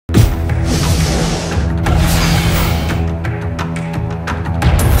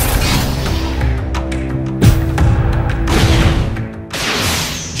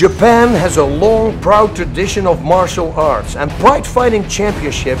Japan has a long, proud tradition of martial arts, and Pride Fighting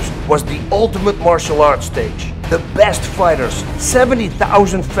Championships was the ultimate martial arts stage. The best fighters,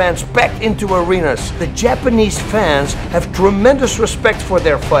 70,000 fans packed into arenas. The Japanese fans have tremendous respect for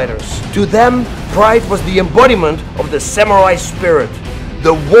their fighters. To them, Pride was the embodiment of the samurai spirit,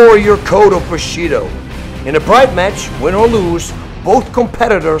 the warrior code of Bushido. In a Pride match, win or lose, both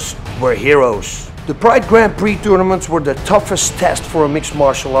competitors were heroes. The Pride Grand Prix tournaments were the toughest test for a mixed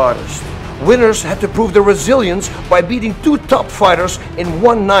martial artist. Winners had to prove their resilience by beating two top fighters in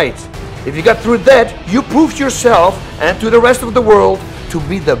one night. If you got through that, you proved yourself and to the rest of the world to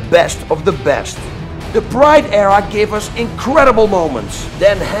be the best of the best. The Pride era gave us incredible moments.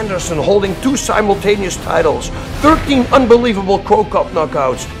 Dan Henderson holding 2 simultaneous titles, 13 unbelievable Crow Cup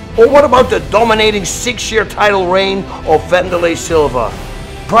knockouts. Or what about the dominating 6-year title reign of Wanderlei Silva?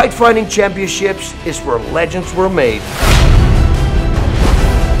 Pride Fighting Championships is where legends were made.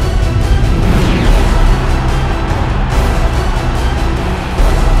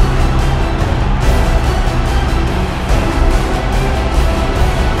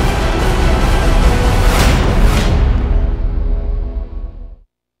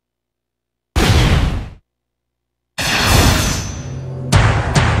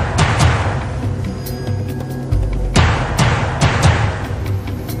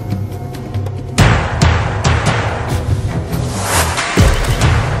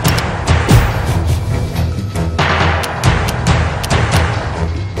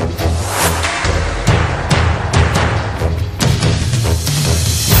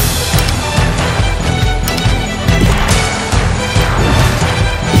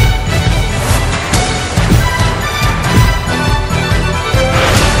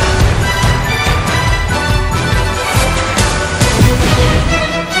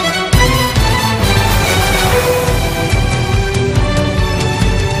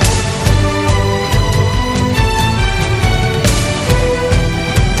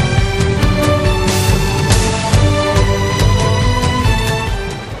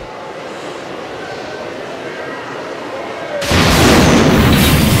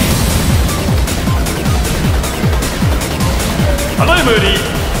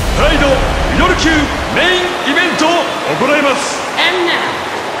 And now,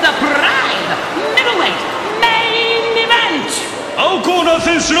 the Pride Middleweight Main Event! 青コーナー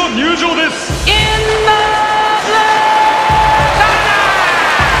選手の入場です。 In the blue corner!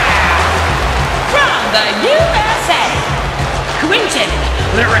 From the USA, Quinton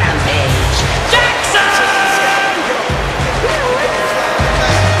the Rampage Jackson!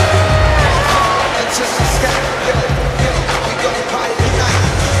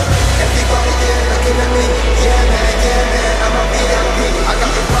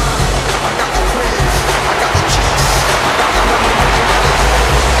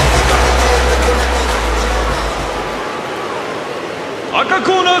赤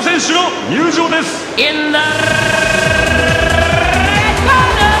コーナー選手の入場です。 In the red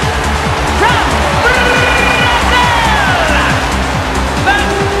corner, from Brazil,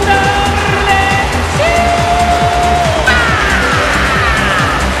 Wanderlei Silva!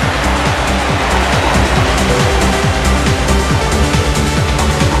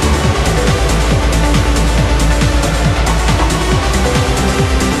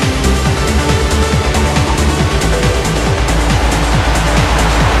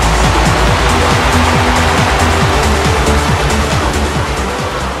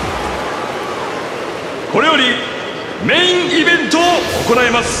これよりメインイベントを行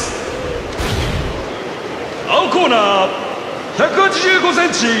います。青コーナー185セ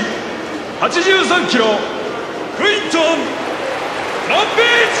ンチ83キロクイントン・ランペー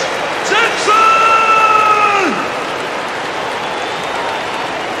ジ・ジャクソン。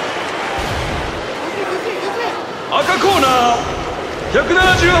赤コーナー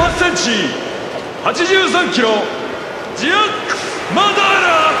178センチ83キロジアックス・マダーラ・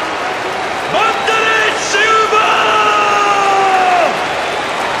ワンダレーシルバー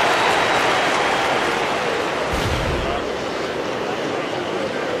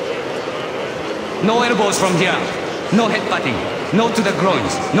No elbows from here. No headbutting. No to the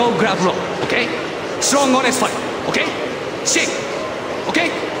groins. No grab rope. Okay? Strong honest fight. Okay? Shake.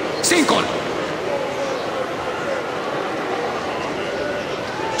 Okay? Same corner.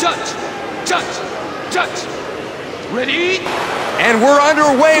 Judge. Judge. Judge. Ready? And we're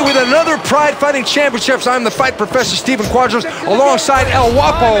underway with another Pride Fighting Championships. I'm the Fight Professor Stephen Quadros, alongside El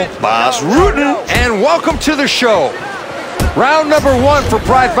Guapo, Bas Rutten, and welcome to the show. Round number 1 for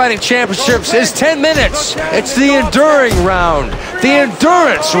Pride Fighting Championships is 10 minutes. It's the enduring round, the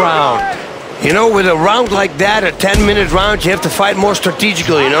endurance round. You know, with a round like that, a 10-minute round, you have to fight more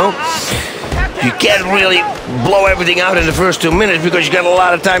strategically, you know? You can't really blow everything out in the first 2 minutes because you got a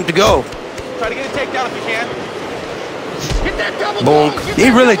lot of time to go. Try to get a takedown if you can. Hit that double Boom. He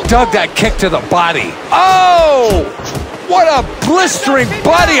really dug that kick to the body. Oh! What a blistering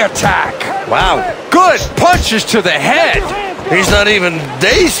body attack! Wow. Good punches to the head. He's not even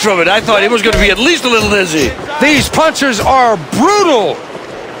dazed from it. I thought he was going to be at least a little dizzy. These punches are brutal.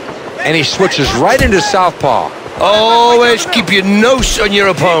 And he switches right into southpaw. Always keep your nose on your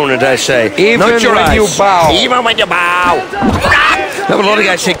opponent, I say. Even not your when eyes. you bow. Even when you bow. Now, a lot of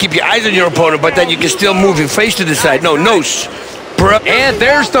guys say keep your eyes on your opponent, but then you can still move your face to the side. No, nose. And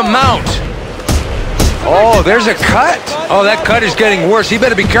there's the mount. Oh, there's a cut. Oh, that cut is getting worse. He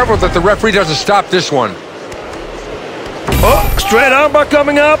better be careful that the referee doesn't stop this one. Oh, straight armbar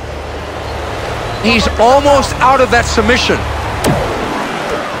coming up. He's almost out of that submission.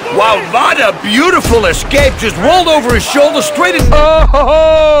 Wow, what a beautiful escape. Just rolled over his shoulder straight in.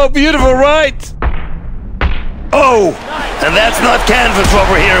 Oh, beautiful right. Oh, and that's not canvas what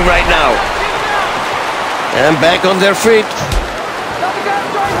we're hearing right now. And back on their feet.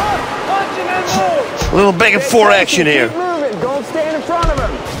 A little back and forth action here. Don't stand in front of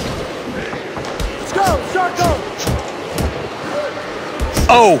him. Let's go, circle.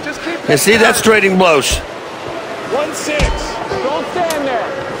 Oh, you see that straighting blows. 1-6. Don't stand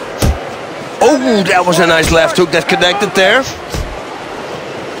there. Oh, that was a nice left hook that connected there.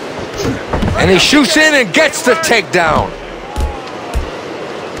 And he shoots in and gets the takedown.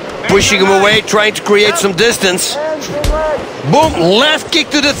 Pushing him away, trying to create some distance. Boom, left kick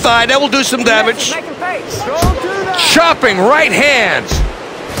to the thigh. That will do some damage. Chopping right hand.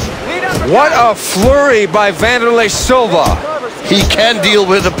 What a flurry by Vanderlei Silva. He can deal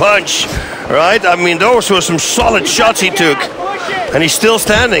with a punch, right? I mean, those were some solid shots he took. And he's still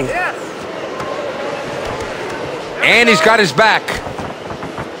standing. And he's got his back.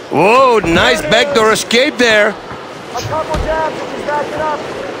 Whoa, nice backdoor escape there. A couple jabs if he's backing up.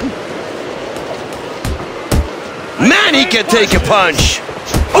 Man, he can take a punch.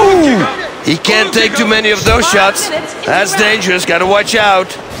 Ooh, he can't take too many of those shots. That's dangerous, gotta watch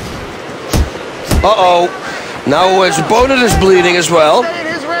out. Uh-oh. Now his opponent is bleeding as well. Stay in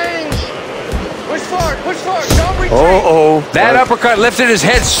his range. Push forward, don't retreat. Uh-oh. That uppercut lifted his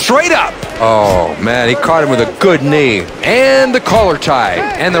head straight up. Oh, man, he caught him with a good knee. And the collar tie.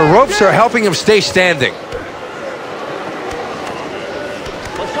 And the ropes are helping him stay standing.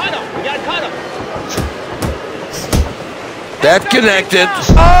 Let's cut him. We gotta cut him. That connected.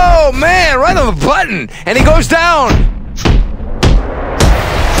 Oh, man, right on the button. And he goes down.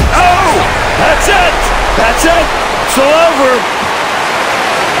 Oh, that's it. That's it. It's all over.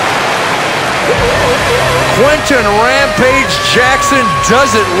 Quentin Rampage Jackson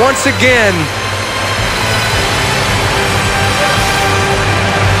does it once again.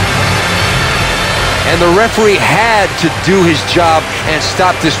 And the referee had to do his job and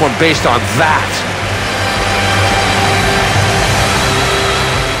stop this one based on that.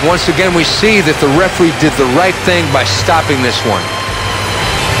 Once again, we see that the referee did the right thing by stopping this one.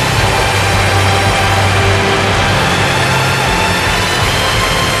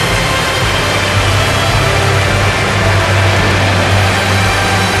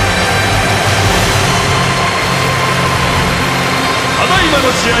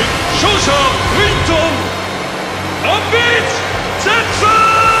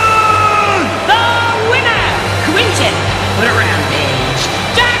 The winner, Quentin Rampage.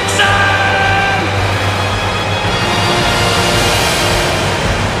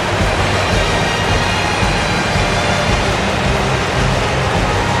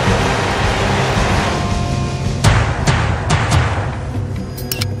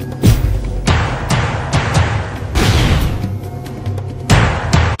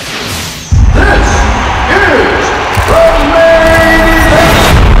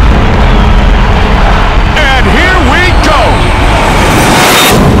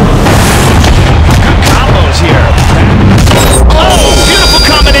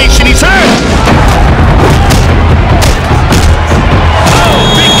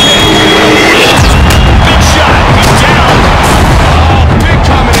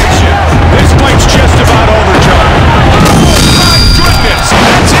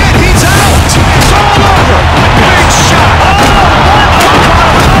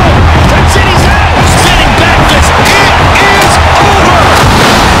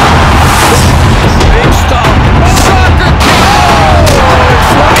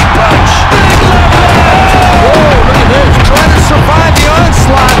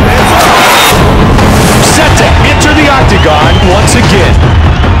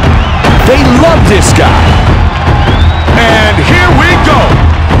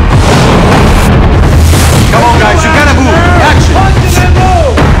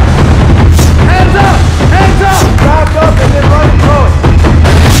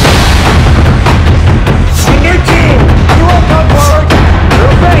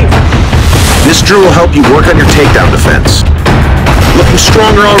 Drew will help you work on your takedown defense. Looking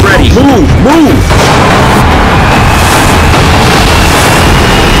stronger already. Move! Move!